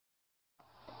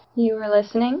You are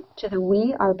listening to the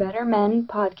We Are Better Men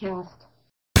podcast.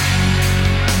 The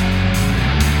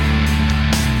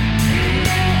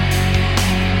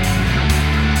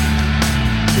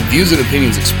views and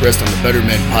opinions expressed on the Better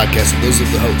Men podcast are those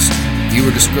of the host.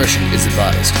 Viewer discretion is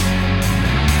advised.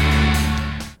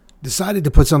 Decided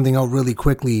to put something out really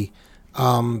quickly,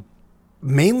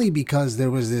 mainly because there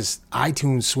was this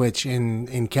iTunes switch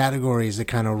in categories that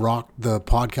kind of rocked the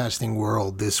podcasting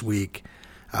world this week,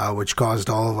 which caused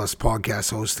all of us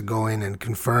podcast hosts to go in and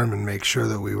confirm and make sure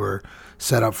that we were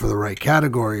set up for the right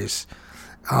categories.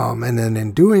 And then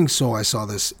in doing so, I saw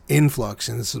this influx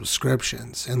in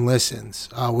subscriptions and listens,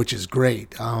 which is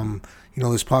great.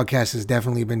 This podcast has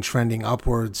definitely been trending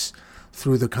upwards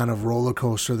through the kind of roller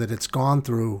coaster that it's gone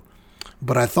through.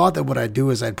 But I thought that what I'd do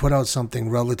is I'd put out something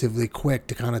relatively quick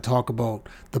to kind of talk about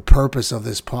the purpose of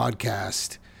this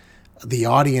podcast, the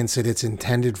audience that it's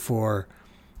intended for,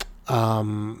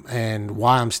 and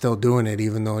why I'm still doing it,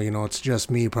 even though, it's just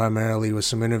me primarily with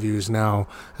some interviews now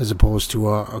as opposed to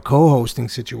a co-hosting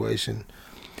situation.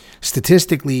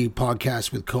 Statistically,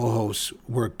 podcasts with co-hosts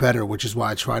work better, which is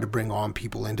why I try to bring on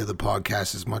people into the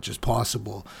podcast as much as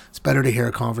possible. It's better to hear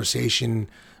a conversation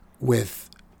with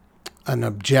an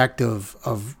objective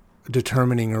of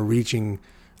determining or reaching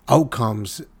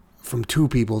outcomes from two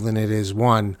people than it is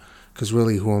one, because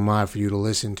really, who am I for you to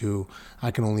listen to?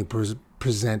 I can only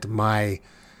present my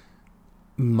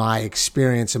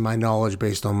experience and my knowledge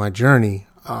based on my journey.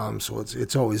 So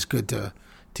it's always good to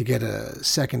get a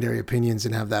secondary opinions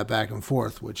and have that back and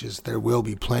forth, which is there will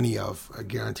be plenty of. I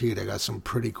guarantee it. I got some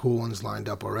pretty cool ones lined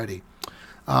up already.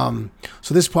 So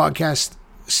this podcast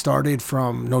started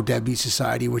from No Deadbeat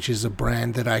Society, which is a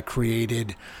brand that I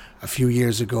created a few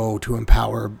years ago to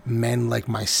empower men like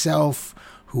myself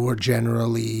who are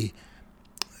generally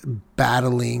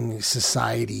battling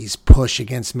society's push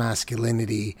against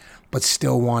masculinity, but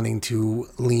still wanting to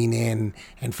lean in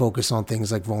and focus on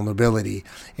things like vulnerability.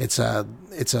 It's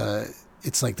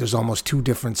like there's almost two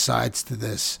different sides to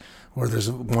this, where there's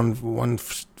one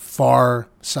far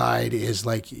side is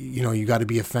like, you got to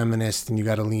be a feminist and you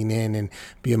got to lean in and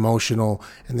be emotional.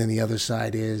 And then the other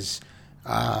side is,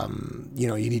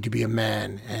 you need to be a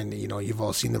man, and, you've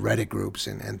all seen the Reddit groups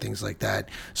and things like that.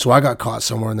 So I got caught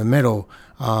somewhere in the middle,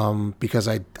 because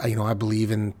I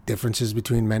believe in differences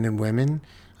between men and women.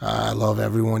 I love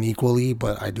everyone equally,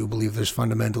 but I do believe there's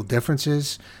fundamental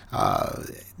differences,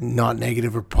 not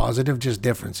negative or positive, just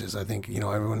differences. I think,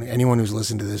 anyone who's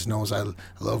listened to this knows I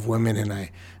love women, and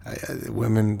the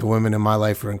women in my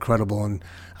life are incredible. And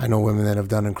I know women that have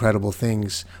done incredible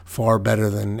things, far better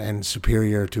than and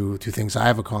superior to things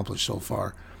I've accomplished so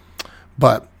far.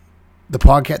 But the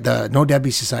podcast, the No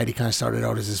Deadbeat Society, kind of started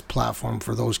out as this platform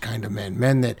for those kind of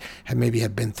men that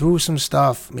had been through some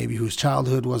stuff, maybe whose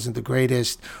childhood wasn't the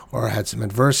greatest, or had some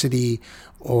adversity,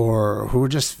 or who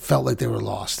just felt like they were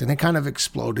lost. And it kind of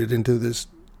exploded into this,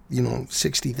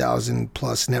 60,000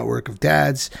 plus network of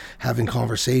dads having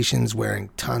conversations, wearing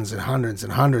tons and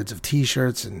hundreds of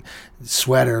t-shirts and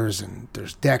sweaters, and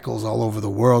there's decals all over the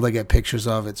world I get pictures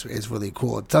of. It's really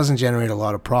cool. It doesn't generate a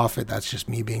lot of profit. That's just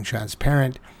me being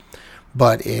transparent.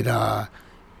 But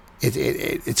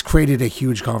it's created a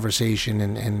huge conversation,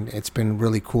 and it's been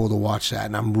really cool to watch that,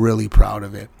 and I'm really proud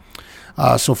of it.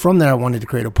 So from there, I wanted to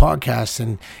create a podcast,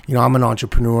 and I'm an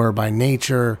entrepreneur by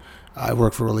nature. I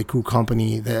work for a really cool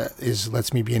company that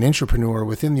lets me be an entrepreneur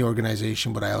within the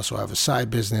organization, but I also have a side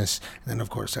business, and then of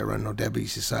course I run No Deadbeat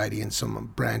Society and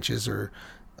some branches or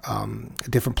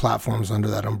different platforms under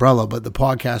that umbrella. But the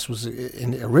podcast was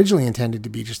originally intended to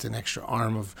be just an extra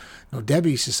arm of No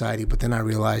Deadbeat Society, but then I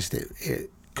realized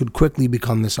it could quickly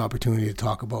become this opportunity to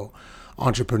talk about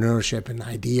entrepreneurship and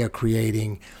idea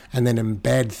creating, and then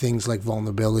embed things like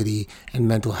vulnerability and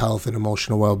mental health and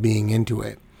emotional well-being into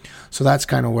it. So that's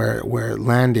kind of where it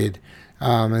landed.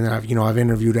 And then I've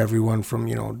interviewed everyone from,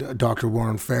 Dr.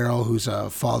 Warren Farrell, who's a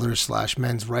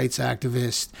father/men's rights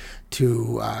activist,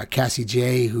 to Cassie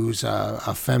J, who's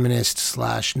a feminist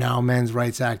 / now men's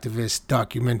rights activist,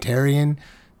 documentarian,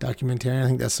 I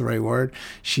think that's the right word.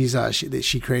 She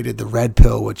created the Red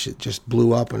Pill, which it just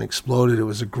blew up and exploded. It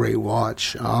was a great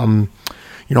watch. And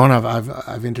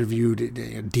I've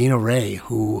interviewed Dina Ray,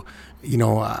 who,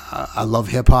 I love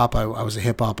hip hop. I was a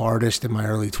hip hop artist in my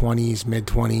early 20s, mid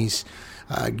 20s.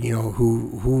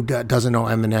 Who doesn't know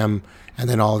Eminem, and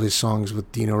then all of his songs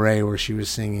with Dina Ray where she was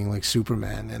singing like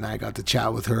Superman, and I got to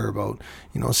chat with her about,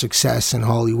 success in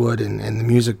Hollywood and the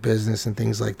music business and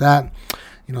things like that.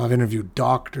 I've interviewed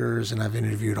doctors, and I've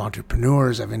interviewed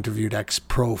entrepreneurs. I've interviewed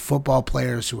ex-pro football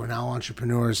players who are now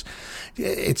entrepreneurs.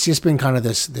 It's just been kind of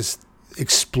this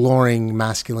exploring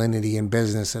masculinity in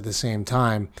business at the same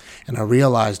time. And I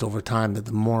realized over time that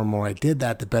the more and more I did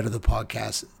that, the better the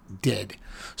podcast did.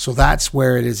 So that's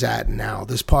where it is at now.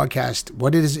 This podcast,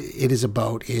 what it is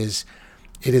about,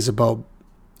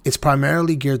 it's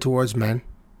primarily geared towards men.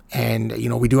 And,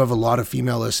 we do have a lot of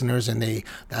female listeners, and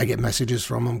I get messages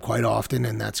from them quite often,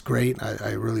 and that's great.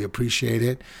 I really appreciate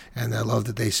it, and I love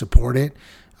that they support it.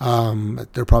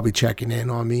 They're probably checking in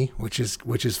on me, which is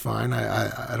fine.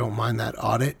 I don't mind that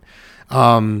audit.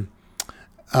 But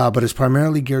it's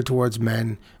primarily geared towards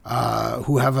men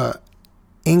who have a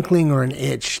inkling or an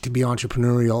itch to be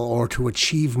entrepreneurial or to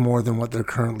achieve more than what they're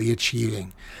currently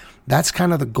achieving. That's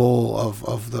kind of the goal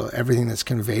of everything that's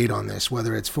conveyed on this,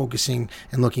 whether it's focusing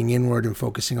and looking inward and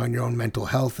focusing on your own mental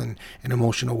health and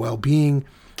emotional well-being,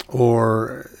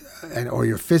 or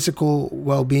your physical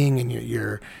well-being and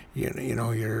your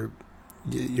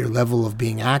level of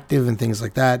being active and things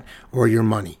like that, or your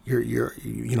money, your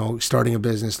starting a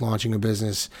business, launching a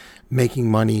business,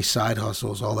 making money, side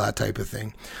hustles, all that type of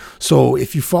thing. So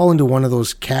if you fall into one of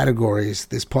those categories,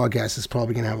 this podcast is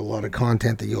probably going to have a lot of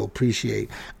content that you'll appreciate.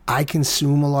 I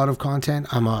consume a lot of content.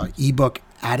 I'm a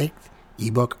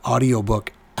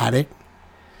audiobook addict.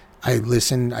 I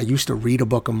used to read a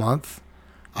book a month.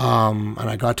 And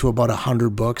I got to about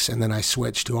 100 books, and then I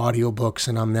switched to audiobooks,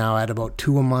 and I'm now at about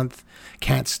 2 a month.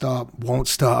 Can't stop, won't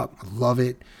stop. Love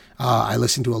it. I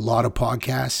listen to a lot of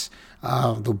podcasts.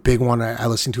 The big one I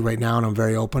listen to right now, and I'm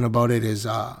very open about it, is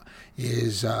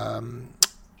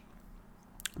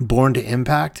Born to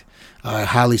Impact. I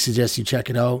highly suggest you check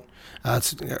it out.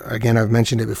 Again, I've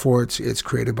mentioned it before. It's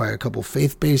created by a couple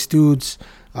faith-based dudes,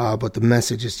 but the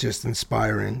message is just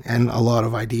inspiring, and a lot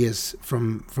of ideas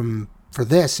for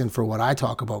this and for what I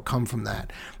talk about come from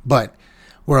that. But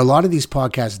where a lot of these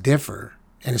podcasts differ,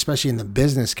 and especially in the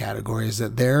business category, is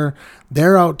that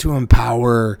they're out to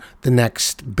empower the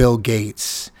next Bill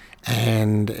Gates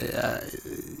and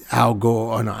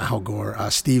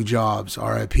Steve Jobs,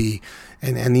 RIP,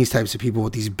 and these types of people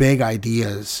with these big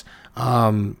ideas.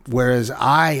 Whereas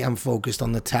I am focused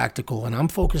on the tactical, and I'm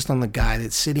focused on the guy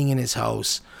that's sitting in his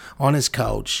house on his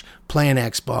couch playing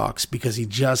Xbox because he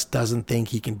just doesn't think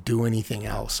he can do anything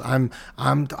else. I'm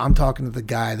talking to the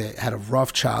guy that had a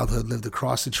rough childhood, lived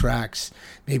across the tracks,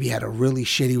 maybe had a really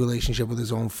shitty relationship with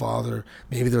his own father,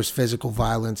 maybe there's physical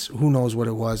violence, who knows what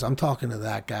it was. I'm talking to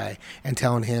that guy and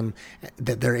telling him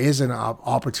that there is an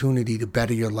opportunity to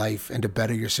better your life and to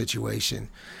better your situation.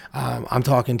 I'm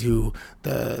talking to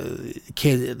the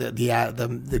kid,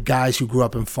 the guys who grew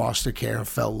up in foster care and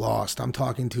felt lost. I'm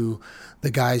talking to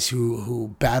the guys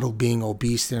who battled being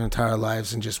obese their entire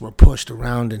lives and just were pushed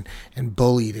around and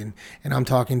bullied. And I'm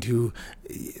talking to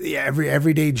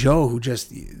everyday Joe who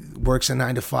just works a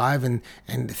 9 to 5 and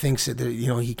thinks that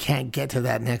he can't get to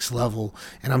that next level.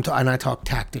 And I talk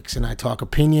tactics and I talk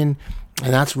opinion.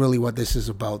 And that's really what this is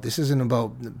about. This isn't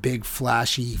about big,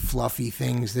 flashy, fluffy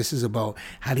things. This is about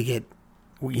how to get,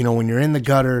 when you're in the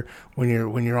gutter, when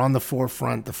you're on the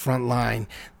forefront, the front line.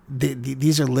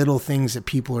 These are little things that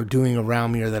people are doing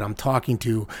around me or that I'm talking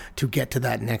to get to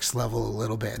that next level a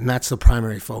little bit. And that's the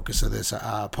primary focus of this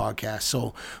podcast.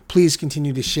 So please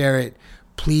continue to share it.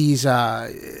 Please,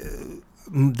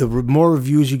 the more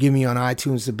reviews you give me on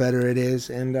iTunes, the better it is.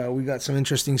 And we got some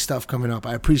interesting stuff coming up.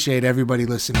 I appreciate everybody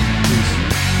listening. Peace.